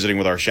Visiting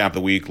with our Chap of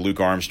the Week, Luke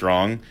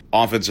Armstrong,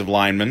 offensive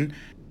lineman.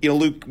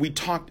 Luke, we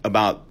talked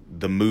about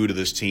the mood of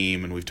this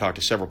team, and we've talked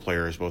to several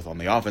players, both on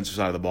the offensive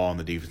side of the ball and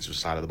the defensive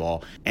side of the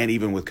ball, and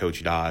even with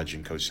Coach Dodge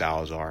and Coach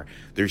Salazar.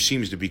 There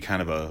seems to be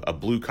kind of a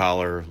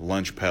blue-collar,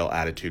 lunch pail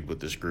attitude with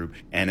this group,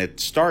 and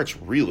it starts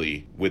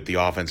really with the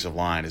offensive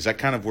line. Is that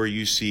kind of where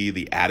you see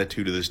the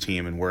attitude of this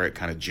team and where it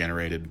kind of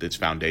generated its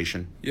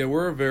foundation? Yeah,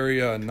 we're a very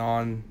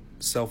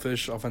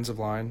non-selfish offensive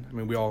line. I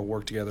mean, we all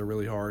work together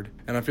really hard,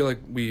 and I feel like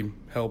we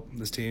help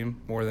this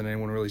team more than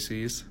anyone really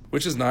sees,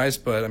 which is nice,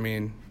 but, I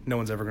mean, no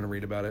one's ever going to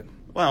read about it.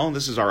 Well,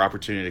 this is our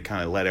opportunity to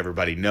kind of let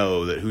everybody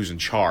know that who's in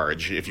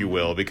charge, if you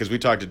will, because we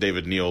talked to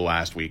David Neal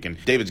last week, and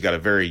David's got a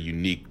very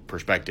unique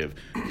perspective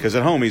because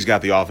at home he's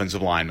got the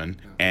offensive lineman,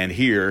 and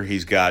here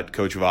he's got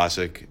Coach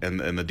Vosick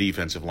and the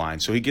defensive line.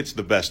 So he gets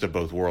the best of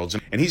both worlds.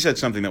 And he said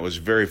something that was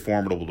very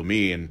formidable to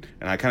me, and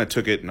I kind of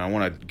took it, and I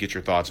want to get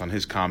your thoughts on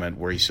his comment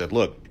where he said,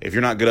 look, if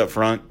you're not good up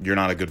front, you're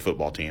not a good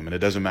football team, and it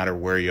doesn't matter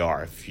where you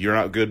are. If you're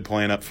not good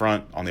playing up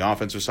front on the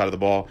offensive side of the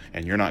ball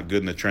and you're not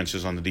good in the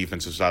trenches on the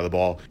defensive side of the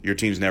ball, your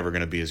team's never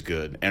going to be as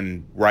good.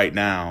 And right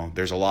now,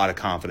 there's a lot of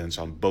confidence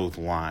on both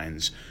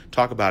lines.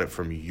 Talk about it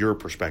from your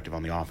perspective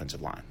on the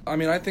offensive line. I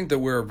mean, I think that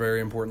we're a very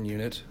important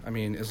unit. I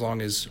mean, as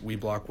long as we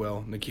block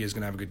well, Nakia's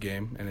going to have a good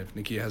game. And if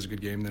Nakia has a good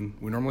game, then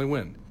we normally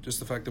win. Just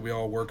the fact that we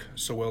all work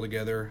so well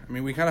together. I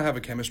mean, we kind of have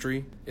a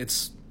chemistry.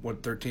 It's,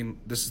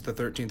 this is the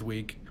 13th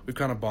week. We've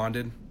kind of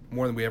bonded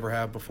more than we ever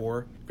have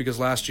before. Because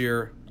last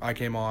year, I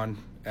came on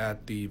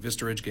at the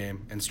Vista Ridge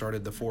game and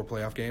started the 4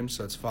 playoff games,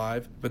 so that's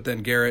 5. But then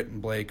Garrett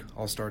and Blake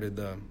all started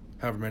the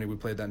however many we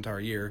played that entire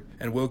year.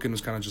 And Wilkin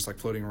was kind of just like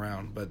floating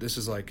around. But this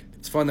is like,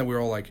 it's fun that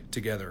we're all like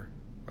together,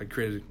 like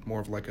created more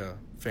of like a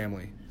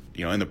family.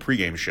 In the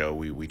pregame show,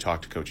 we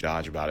talked to Coach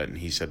Dodge about it, and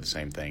he said the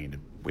same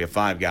thing. We have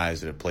 5 guys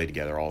that have played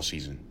together all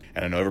season.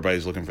 And I know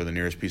everybody's looking for the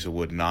nearest piece of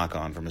wood to knock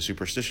on from a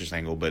superstitious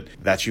angle, but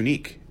that's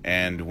unique.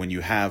 And when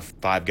you have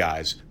 5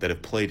 guys that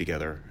have played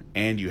together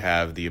and you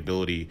have the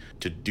ability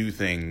to do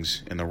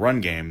things in the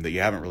run game that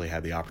you haven't really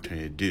had the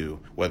opportunity to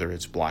do, whether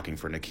it's blocking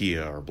for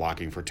Nakia or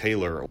blocking for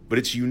Taylor. But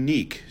it's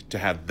unique to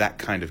have that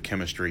kind of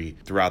chemistry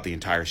throughout the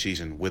entire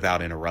season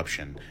without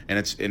interruption. And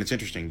it's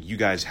interesting. You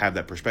guys have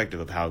that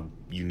perspective of how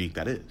unique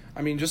that is.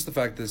 I mean, just the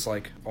fact that it's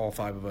like all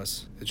 5 of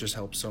us, it just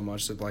helps so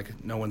much that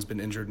like no one's been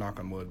injured, knock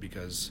on wood,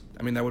 because,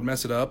 I mean, that would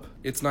mess it up.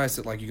 It's nice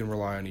that like you can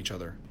rely on each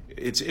other.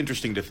 It's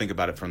interesting to think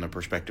about it from the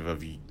perspective of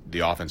the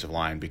offensive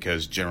line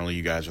because generally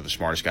you guys are the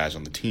smartest guys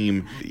on the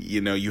team.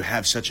 You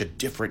have such a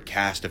different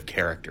cast of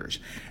characters.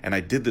 And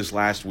I did this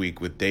last week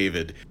with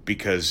David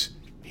because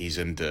he's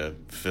into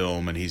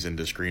film and he's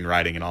into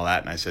screenwriting and all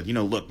that. And I said,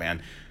 look,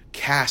 man,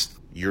 cast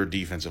your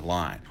defensive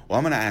line. Well,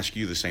 I'm going to ask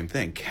you the same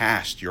thing.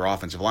 Cast your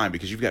offensive line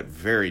because you've got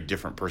very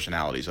different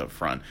personalities up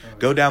front.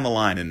 Go down the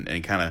line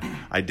and kind of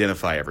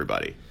identify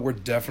everybody. We're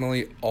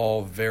definitely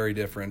all very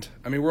different.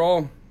 I mean, we're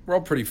all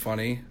pretty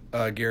funny.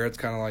 Garrett's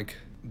kind of like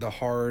the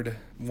hard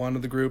one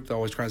of the group that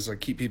always tries to like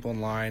keep people in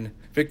line.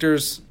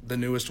 Victor's the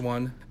newest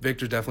one.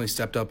 Victor definitely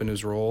stepped up in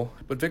his role,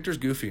 but Victor's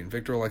goofy, and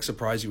Victor will like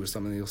surprise you with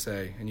something he'll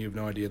say, and you have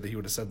no idea that he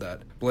would have said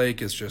that.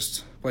 Blake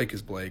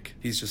is Blake.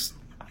 He's just.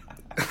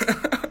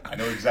 I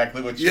know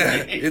exactly what you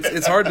mean.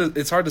 it's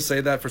hard to say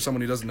that for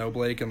someone who doesn't know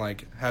Blake and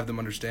like have them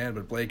understand,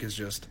 but Blake is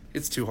just,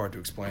 it's too hard to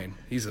explain.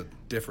 He's a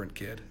different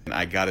kid.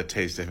 I got a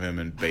taste of him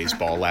in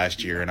baseball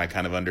last year, and I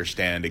kind of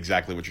understand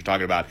exactly what you're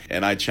talking about.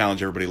 And I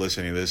challenge everybody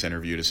listening to this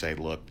interview to say,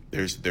 look,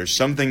 there's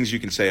some things you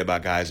can say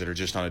about guys that are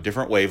just on a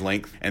different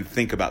wavelength and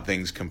think about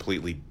things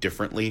completely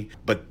differently,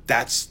 but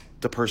that's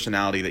the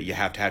personality that you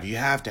have to have. You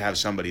have to have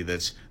somebody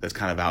that's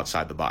kind of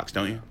outside the box,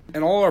 don't you?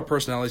 And all our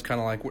personalities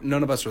kind of like,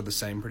 none of us are the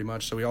same pretty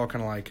much, so we all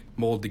kind of like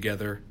mold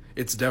together.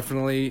 It's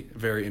definitely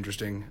very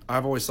interesting.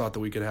 I've always thought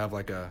that we could have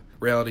like a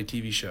reality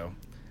TV show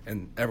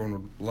and everyone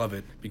would love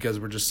it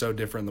because we're just so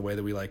different in the way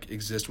that we like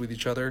exist with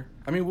each other.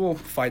 I mean, we'll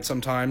fight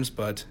sometimes,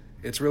 but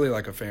it's really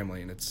like a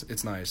family, and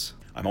it's nice.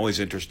 I'm always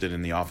interested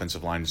in the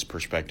offensive line's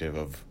perspective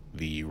of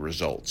the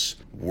results.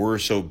 We're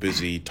so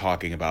busy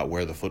talking about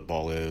where the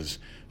football is,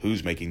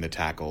 who's making the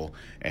tackle,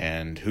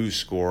 and who's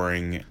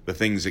scoring, the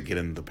things that get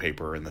into the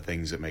paper and the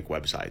things that make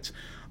websites.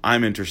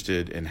 I'm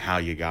interested in how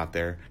you got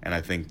there, and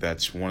I think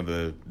that's one of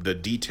the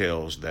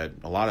details that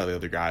a lot of the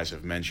other guys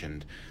have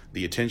mentioned,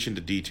 the attention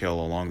to detail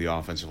along the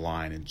offensive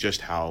line and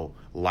just how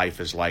life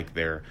is like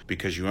there,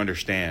 because you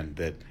understand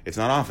that it's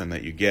not often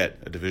that you get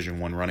a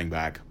Division I running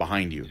back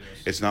behind you. Yes.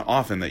 It's not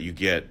often that you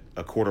get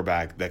a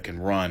quarterback that can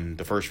run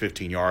the first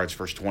 15 yards,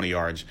 first 20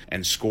 yards,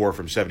 and score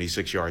from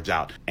 76 yards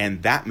out.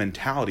 And that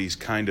mentality is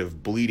kind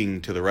of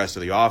bleeding to the rest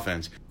of the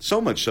offense,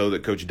 so much so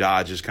that Coach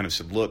Dodge has kind of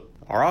said, look,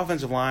 our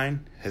offensive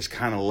line has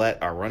kind of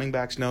let our running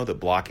backs know that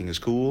blocking is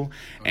cool,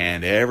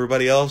 and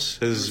everybody else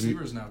has...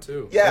 Receivers now,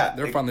 too. Yeah.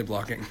 They're finally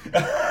blocking.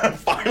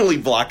 Finally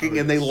blocking,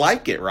 and they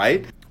like it,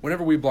 right?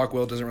 Whenever we block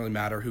well, it doesn't really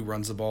matter who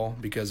runs the ball,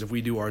 because if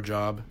we do our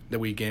job that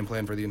we game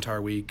plan for the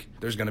entire week,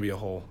 there's going to be a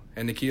hole.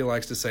 And Nakia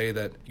likes to say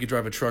that you could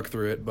drive a truck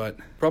through it, but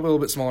probably a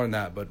little bit smaller than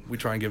that, but we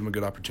try and give them a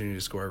good opportunity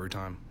to score every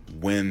time.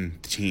 When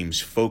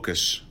teams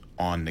focus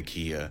on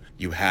Nakia,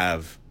 you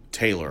have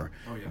Taylor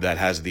that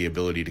has the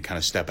ability to kind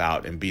of step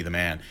out and be the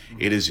man.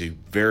 It is a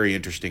very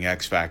interesting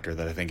X factor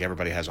that I think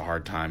everybody has a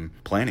hard time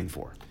planning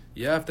for.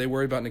 Yeah, if they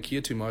worry about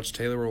Nakia too much,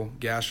 Taylor will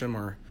gash him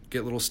or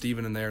get little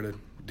Steven in there to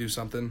do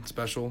something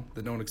special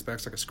that no one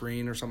expects, like a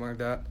screen or something like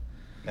that.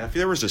 Now, if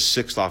there was a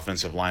sixth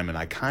offensive lineman,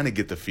 I kind of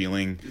get the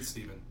feeling It's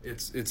Steven.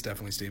 It's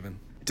definitely Steven.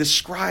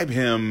 Describe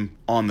him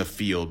on the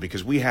field,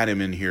 because we had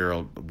him in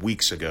here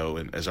weeks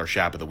ago as our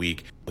Shap of the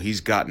Week. He's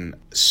gotten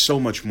so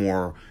much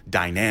more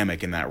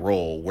dynamic in that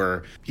role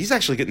where he's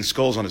actually getting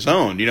skulls on his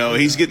own.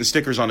 He's getting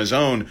stickers on his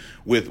own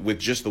with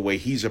just the way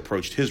he's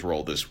approached his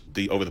role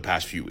over the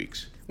past few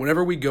weeks.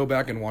 Whenever we go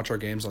back and watch our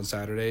games on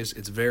Saturdays,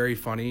 it's very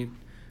funny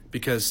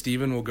because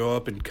Steven will go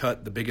up and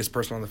cut the biggest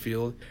person on the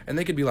field, and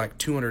they could be like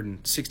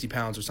 260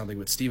 pounds or something,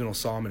 but Steven will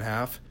saw him in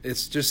half.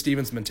 It's just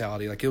Steven's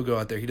mentality. Like, he'll go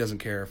out there, he doesn't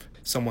care if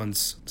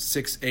someone's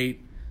 6'8",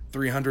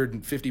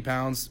 350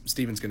 pounds,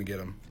 Steven's going to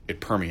get him. It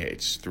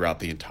permeates throughout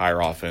the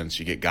entire offense.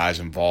 You get guys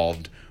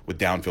involved with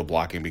downfield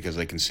blocking because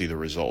they can see the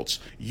results.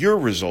 Your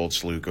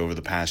results, Luke, over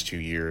the past 2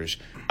 years,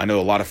 I know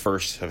a lot of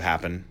firsts have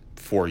happened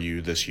for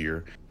you this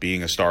year,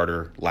 being a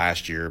starter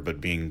last year, but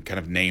being kind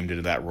of named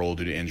into that role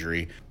due to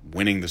injury,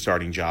 winning the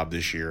starting job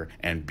this year,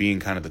 and being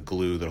kind of the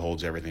glue that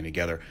holds everything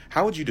together.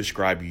 How would you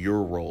describe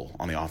your role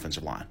on the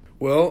offensive line?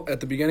 Well, at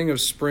the beginning of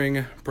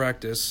spring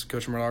practice,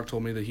 Coach Murdoch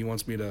told me that he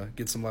wants me to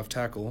get some left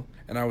tackle,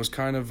 and I was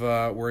kind of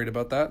worried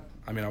about that.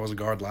 I mean, I was a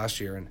guard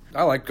last year, and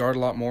I like guard a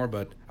lot more,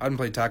 but I hadn't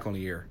played tackle in a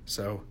year,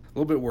 so a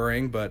little bit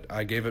worrying, but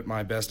I gave it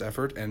my best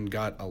effort and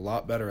got a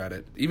lot better at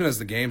it. Even as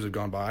the games have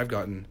gone by, I've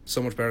gotten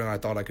so much better than I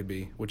thought I could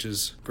be, which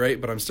is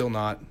great, but I'm still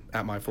not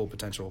at my full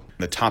potential.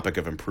 The topic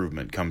of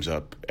improvement comes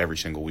up every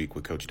single week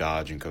with Coach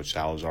Dodge and Coach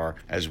Salazar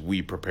as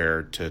we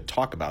prepare to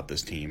talk about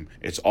this team.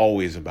 It's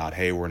always about,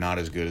 hey, we're not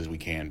as good as we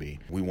can be.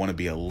 We want to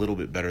be a little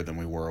bit better than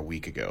we were a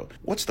week ago.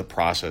 What's the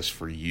process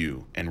for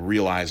you and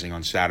realizing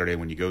on Saturday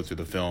when you go through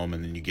the film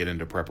and then you get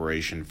into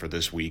preparation for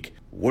this week,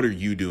 what are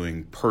you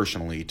doing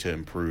personally to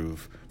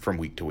improve from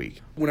week to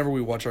week? Whenever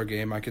we watch our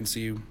game, I can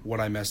see what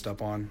I messed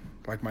up on,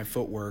 like my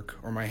footwork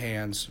or my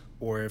hands,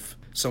 or if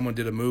someone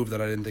did a move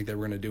that I didn't think they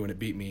were going to do and it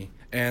beat me.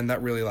 And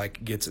that really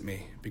gets at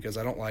me because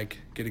I don't like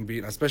getting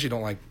beat. I especially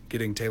don't like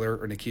getting Taylor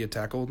or Nakia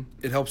tackled.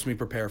 It helps me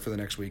prepare for the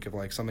next week of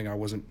something I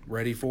wasn't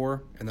ready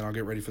for, and then I'll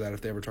get ready for that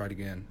if they ever try it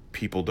again.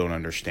 People don't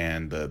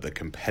understand the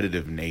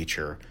competitive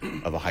nature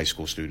of a high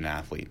school student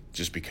athlete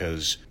just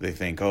because they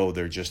think, oh,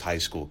 they're just high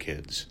school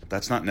kids.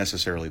 That's not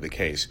necessarily the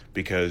case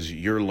because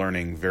you're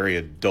learning very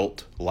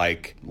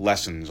adult-like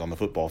lessons on the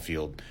football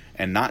field,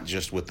 and not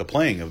just with the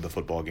playing of the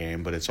football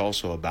game, but it's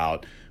also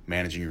about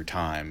managing your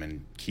time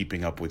and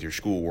keeping up with your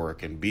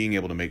schoolwork and being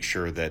able to make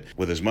sure that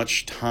with as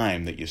much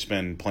time that you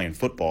spend playing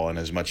football and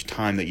as much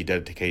time that you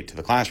dedicate to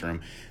the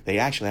classroom, they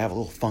actually have a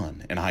little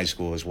fun in high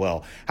school as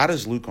well. How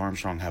does Luke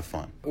Armstrong have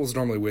fun? I was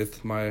normally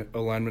with my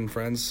lineman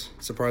friends,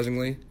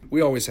 surprisingly.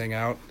 We always hang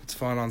out. It's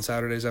fun on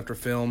Saturdays after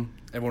film.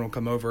 Everyone will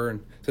come over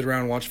and sit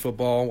around and watch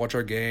football, watch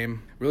our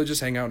game, really just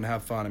hang out and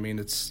have fun. I mean,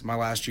 it's my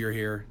last year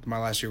here, my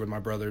last year with my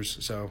brothers,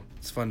 so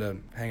it's fun to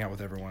hang out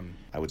with everyone.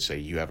 I would say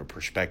you have a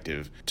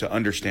perspective to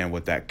understand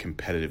what that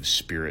competitive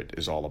spirit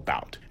is all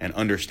about and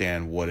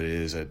understand what it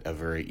is at a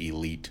very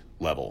elite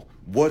level.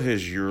 What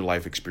has your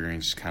life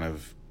experience kind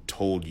of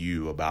told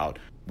you about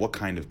what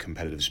kind of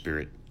competitive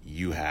spirit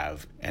you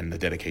have and the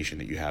dedication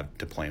that you have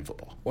to playing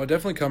football? Well, I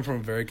definitely come from a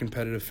very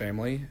competitive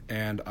family,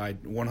 and I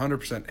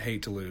 100%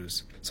 hate to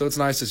lose. So it's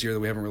nice this year that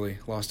we haven't really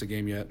lost a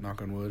game yet,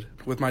 knock on wood.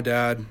 With my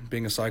dad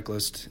being a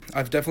cyclist,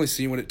 I've definitely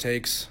seen what it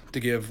takes to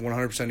give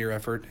 100% of your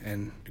effort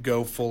and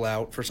go full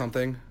out for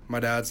something.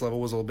 My dad's level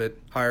was a little bit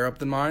higher up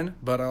than mine,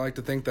 but I like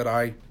to think that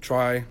I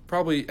try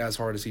probably as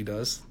hard as he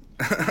does.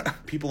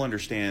 People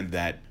understand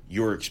that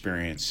your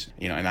experience,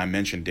 and I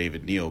mentioned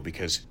David Neal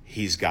because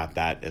he's got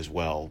that as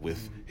well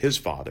with his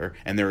father.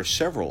 And there are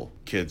several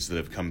kids that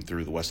have come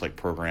through the Westlake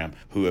program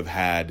who have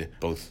had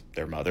both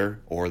their mother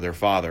or their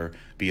father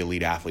be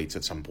elite athletes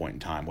at some point in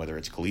time, whether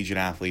it's collegiate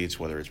athletes,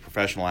 whether it's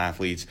professional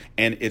athletes.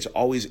 And it's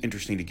always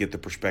interesting to get the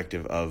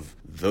perspective of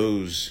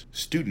those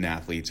student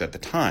athletes at the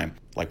time.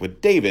 Like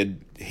with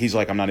David, he's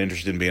like, I'm not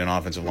interested in being an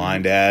offensive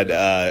line, Dad.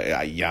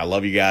 I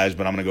love you guys,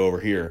 but I'm going to go over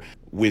here.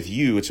 With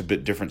you, it's a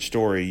bit different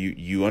story.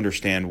 You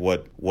understand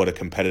what a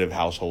competitive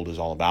household is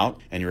all about,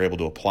 and you're able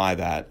to apply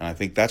that. And I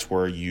think that's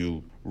where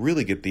you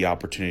really get the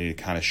opportunity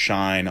to kind of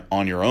shine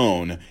on your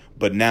own.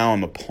 But now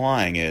I'm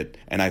applying it,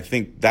 and I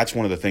think that's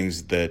one of the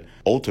things that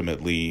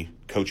ultimately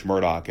Coach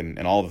Murdoch and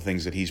all the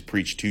things that he's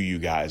preached to you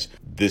guys,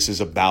 this is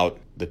about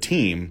the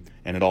team,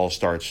 and it all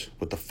starts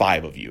with the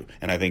five of you.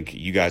 And I think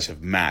you guys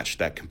have matched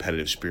that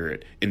competitive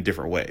spirit in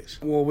different ways.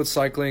 Well, with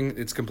cycling,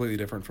 it's completely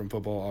different from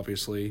football,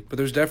 obviously. But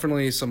there's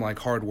definitely some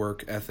hard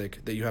work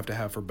ethic that you have to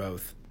have for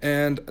both.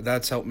 And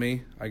that's helped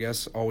me, I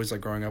guess, always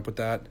growing up with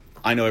that.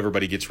 I know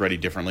everybody gets ready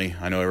differently.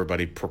 I know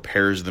everybody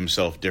prepares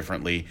themselves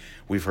differently.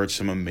 We've heard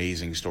some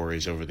amazing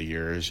stories over the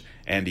years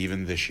and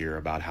even this year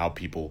about how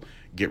people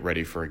get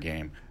ready for a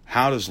game.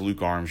 How does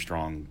Luke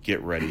Armstrong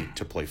get ready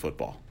to play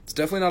football? It's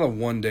definitely not a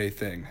one-day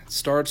thing. It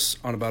starts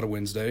on about a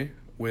Wednesday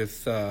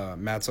with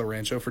Matt's El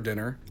Rancho for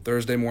dinner.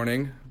 Thursday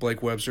morning,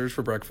 Blake Webster's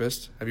for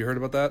breakfast. Have you heard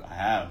about that? I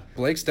have.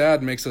 Blake's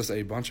dad makes us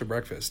a bunch of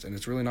breakfast, and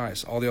it's really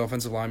nice. All the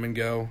offensive linemen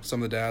go.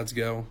 Some of the dads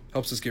go.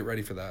 Helps us get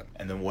ready for that.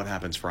 And then what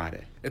happens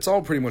Friday? It's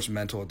all pretty much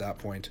mental at that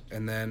point.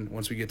 And then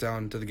once we get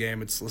down to the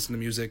game, it's listen to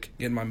music,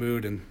 get in my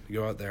mood, and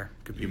go out there.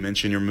 You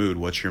mentioned your mood.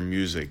 What's your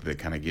music that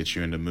kind of gets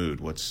you into mood?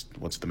 What's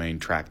the main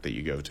track that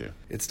you go to?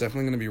 It's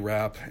definitely going to be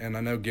rap, and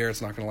I know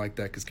Garrett's not going to like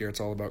that because Garrett's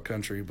all about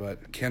country,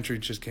 but country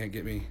just can't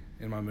get me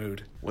in my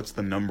mood. What's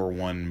the number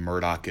one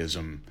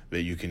Murdochism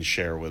that you can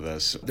share with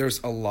us?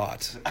 There's a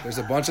lot. There's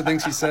a bunch of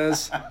things he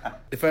says.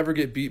 If I ever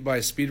get beat by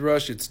a speed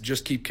rush, it's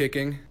just keep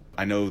kicking.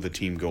 I know the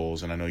team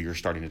goals, and I know you're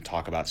starting to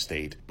talk about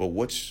state, but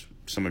what's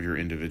some of your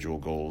individual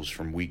goals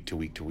from week to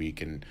week to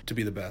week? And to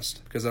be the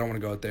best, because I don't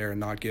want to go out there and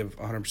not give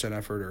 100%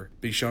 effort or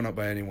be shown up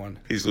by anyone.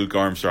 He's Luke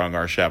Armstrong,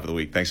 our Chef of the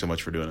Week. Thanks so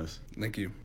much for doing this. Thank you.